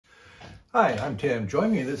Hi, I'm Tim.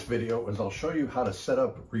 Join me in this video as I'll show you how to set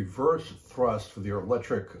up reverse thrust for your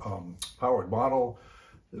electric powered model.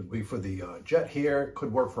 It'll be for the jet here.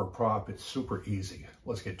 Could work for a prop. It's super easy.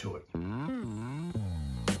 Let's get to it.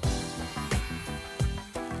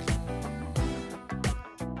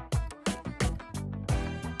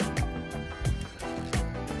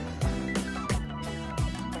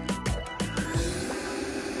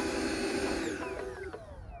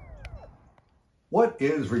 What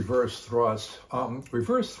is reverse thrust?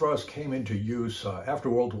 Reverse thrust came into use after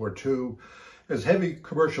World War II as heavy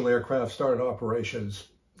commercial aircraft started operations.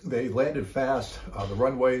 They landed fast. The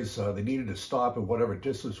runways, they needed to stop at whatever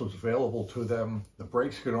distance was available to them. The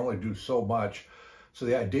brakes could only do so much. So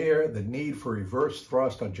the need for reverse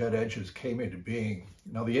thrust on jet engines came into being.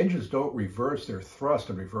 Now the engines don't reverse their thrust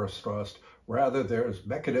and reverse thrust. Rather, there's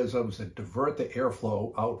mechanisms that divert the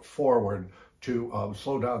airflow out forward to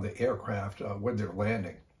slow down the aircraft when they're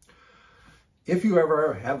landing. If you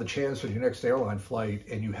ever have the chance on your next airline flight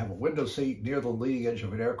and you have a window seat near the leading edge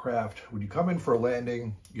of an aircraft, when you come in for a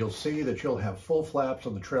landing, you'll see that you'll have full flaps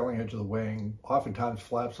on the trailing edge of the wing, oftentimes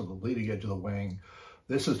flaps on the leading edge of the wing.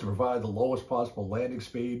 This is to provide the lowest possible landing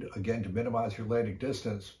speed, again, to minimize your landing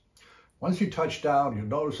distance. Once you touch down, you'll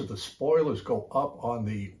notice that the spoilers go up on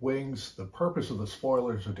the wings. The purpose of the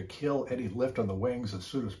spoilers are to kill any lift on the wings as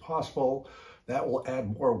soon as possible. That will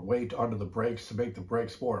add more weight onto the brakes to make the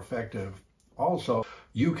brakes more effective. Also,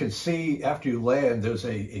 you can see after you land, there's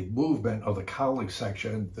a movement of the cowling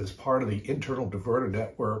section that's part of the internal diverter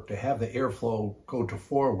network to have the airflow go to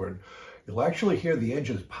forward. You'll actually hear the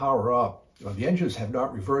engines power up. The engines have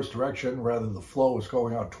not reversed direction, rather the flow is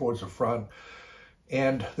going out towards the front.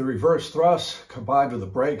 And the reverse thrust combined with the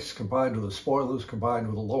brakes, combined with the spoilers, combined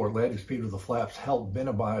with the lower landing speed of the flaps help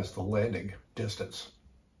minimize the landing distance.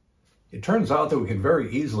 It turns out that we can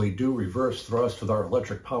very easily do reverse thrust with our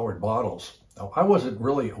electric powered models. Now, I wasn't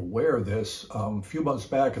really aware of this. A few months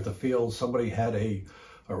back at the field, somebody had a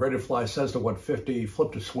ready-to-fly Cessna 150,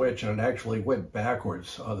 flipped a switch, and it actually went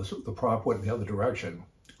backwards. The prop went in the other direction.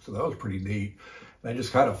 So that was pretty neat. And I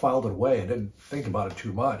just kind of filed it away. I didn't think about it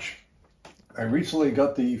too much. I recently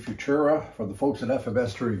got the Futura from the folks at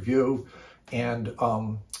FMS to review, and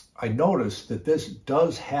I noticed that this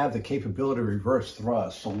does have the capability of reverse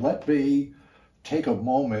thrust. So let me take a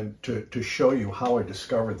moment to show you how I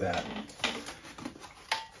discovered that.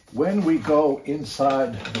 When we go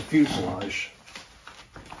inside the fuselage,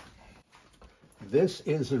 this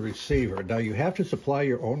is a receiver. Now you have to supply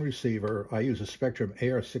your own receiver. I use a Spectrum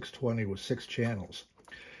AR620 with 6 channels.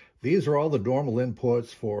 These are all the normal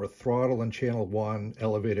inputs for throttle in channel 1,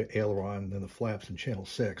 elevator, aileron, and the flaps in channel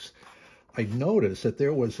 6. I noticed that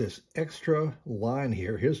there was this extra line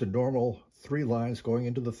here. Here's the normal 3 lines going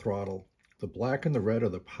into the throttle. The black and the red are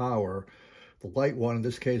the power. The light one, in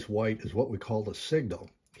this case white, is what we call the signal.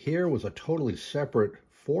 Here was a totally separate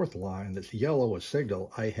 4th line that's yellow, a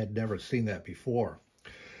signal. I had never seen that before. A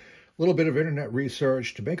little bit of internet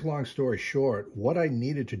research. To make a long story short, what I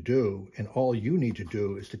needed to do, and all you need to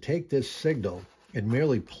do, is to take this signal and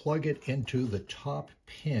merely plug it into the top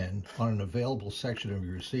pin on an available section of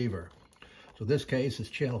your receiver. So this case is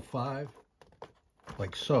channel 5,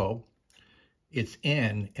 like so. It's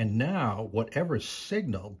in, and now whatever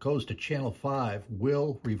signal goes to channel 5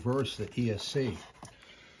 will reverse the ESC.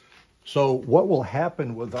 So what will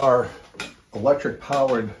happen with our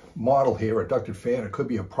electric-powered model here, a ducted fan, it could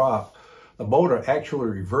be a prop, the motor actually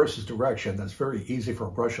reverses direction. That's very easy for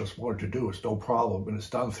a brushless motor to do. It's no problem, and it's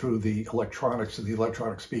done through the electronics and the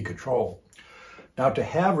electronic speed control. Now, to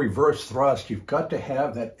have reverse thrust, you've got to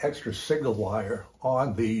have that extra signal wire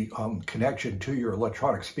on the connection to your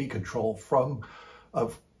electronic speed control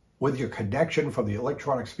with your connection from the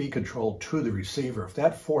electronic speed control to the receiver. If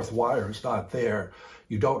that 4th wire is not there,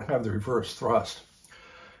 you don't have the reverse thrust.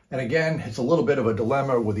 And again, it's a little bit of a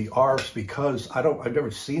dilemma with the ARFs because I've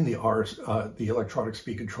never seen the ARFs, the electronic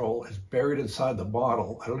speed control, is buried inside the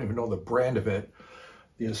model. I don't even know the brand of it.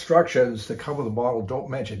 The instructions that come with the model don't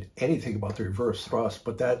mention anything about the reverse thrust,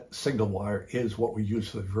 but that signal wire is what we use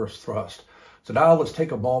for the reverse thrust. So now let's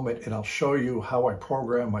take a moment and I'll show you how I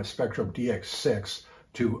program my Spectrum DX6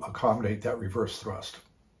 to accommodate that reverse thrust.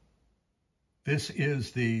 This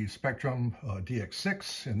is the Spectrum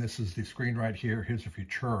DX6, and this is the screen right here. Here's the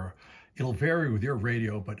Futura. It'll vary with your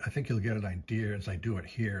radio, but I think you'll get an idea as I do it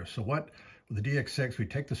here. So with the DX6, we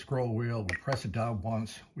take the scroll wheel, we press it down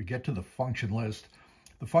once, we get to the function list.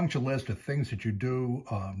 The function list are things that you do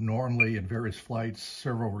normally in various flights,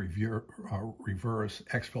 servo reverse,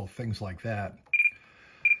 exfil, things like that.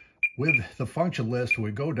 With the function list,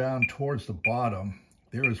 we go down towards the bottom.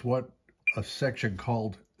 There is a section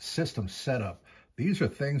called System Setup. These are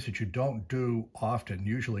things that you don't do often,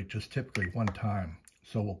 usually just typically one time.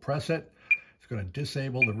 So we'll press it. It's going to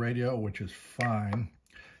disable the radio, which is fine.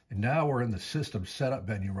 And now we're in the system setup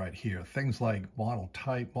menu right here. Things like model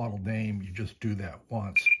type, model name, you just do that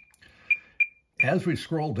once. As we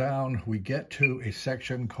scroll down, we get to a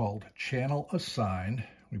section called Channel Assigned.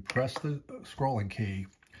 We press the scrolling key,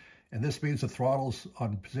 and this means the throttle's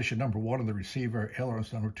on position number 1 of the receiver,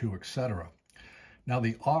 ailerons number 2, etc. Now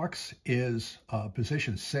the aux is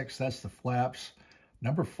position 6, that's the flaps.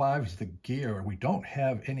 Number 5 is the gear. We don't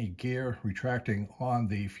have any gear retracting on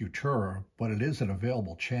the Futura, but it is an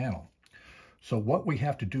available channel. So what we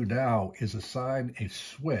have to do now is assign a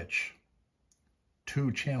switch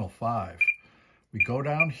to channel 5. We go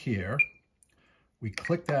down here, we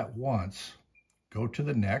click that once, go to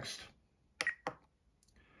the next,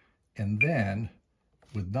 and then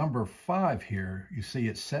with number 5 here, you see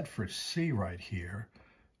it's set for C right here,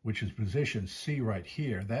 which is position C right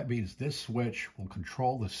here. That means this switch will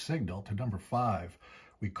control the signal to number 5.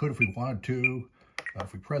 We could, if we wanted to,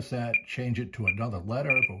 if we press that, change it to another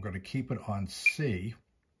letter, but we're going to keep it on C.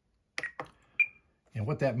 And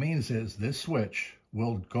what that means is this switch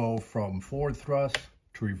will go from forward thrust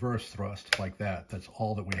to reverse thrust like that. That's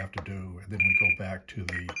all that we have to do. And then we go back to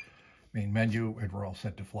the main menu and we're all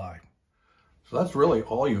set to fly. So that's really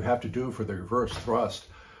all you have to do for the reverse thrust.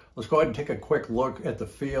 Let's go ahead and take a quick look at the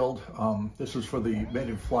field. This is for the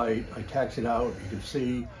maiden flight. I taxied out. You can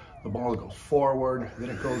see the model goes forward, then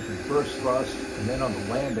it goes reverse thrust, and then on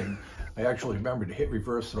the landing, I actually remembered to hit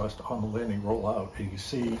reverse thrust on the landing roll out. And you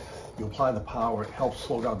see, you apply the power, it helps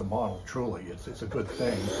slow down the model, truly. It's a good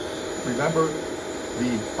thing. Remember,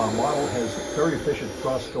 the model has very efficient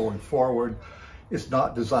thrust going forward. It's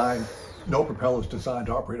not designed, no propeller is designed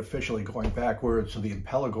to operate efficiently going backwards, so the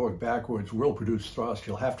impeller going backwards will produce thrust.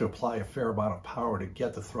 You'll have to apply a fair amount of power to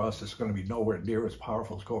get the thrust. It's going to be nowhere near as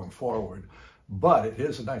powerful as going forward. But it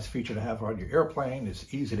is a nice feature to have on your airplane.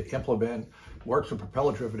 It's easy to implement, works with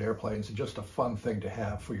propeller-driven airplanes, and just a fun thing to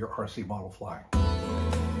have for your RC model flying.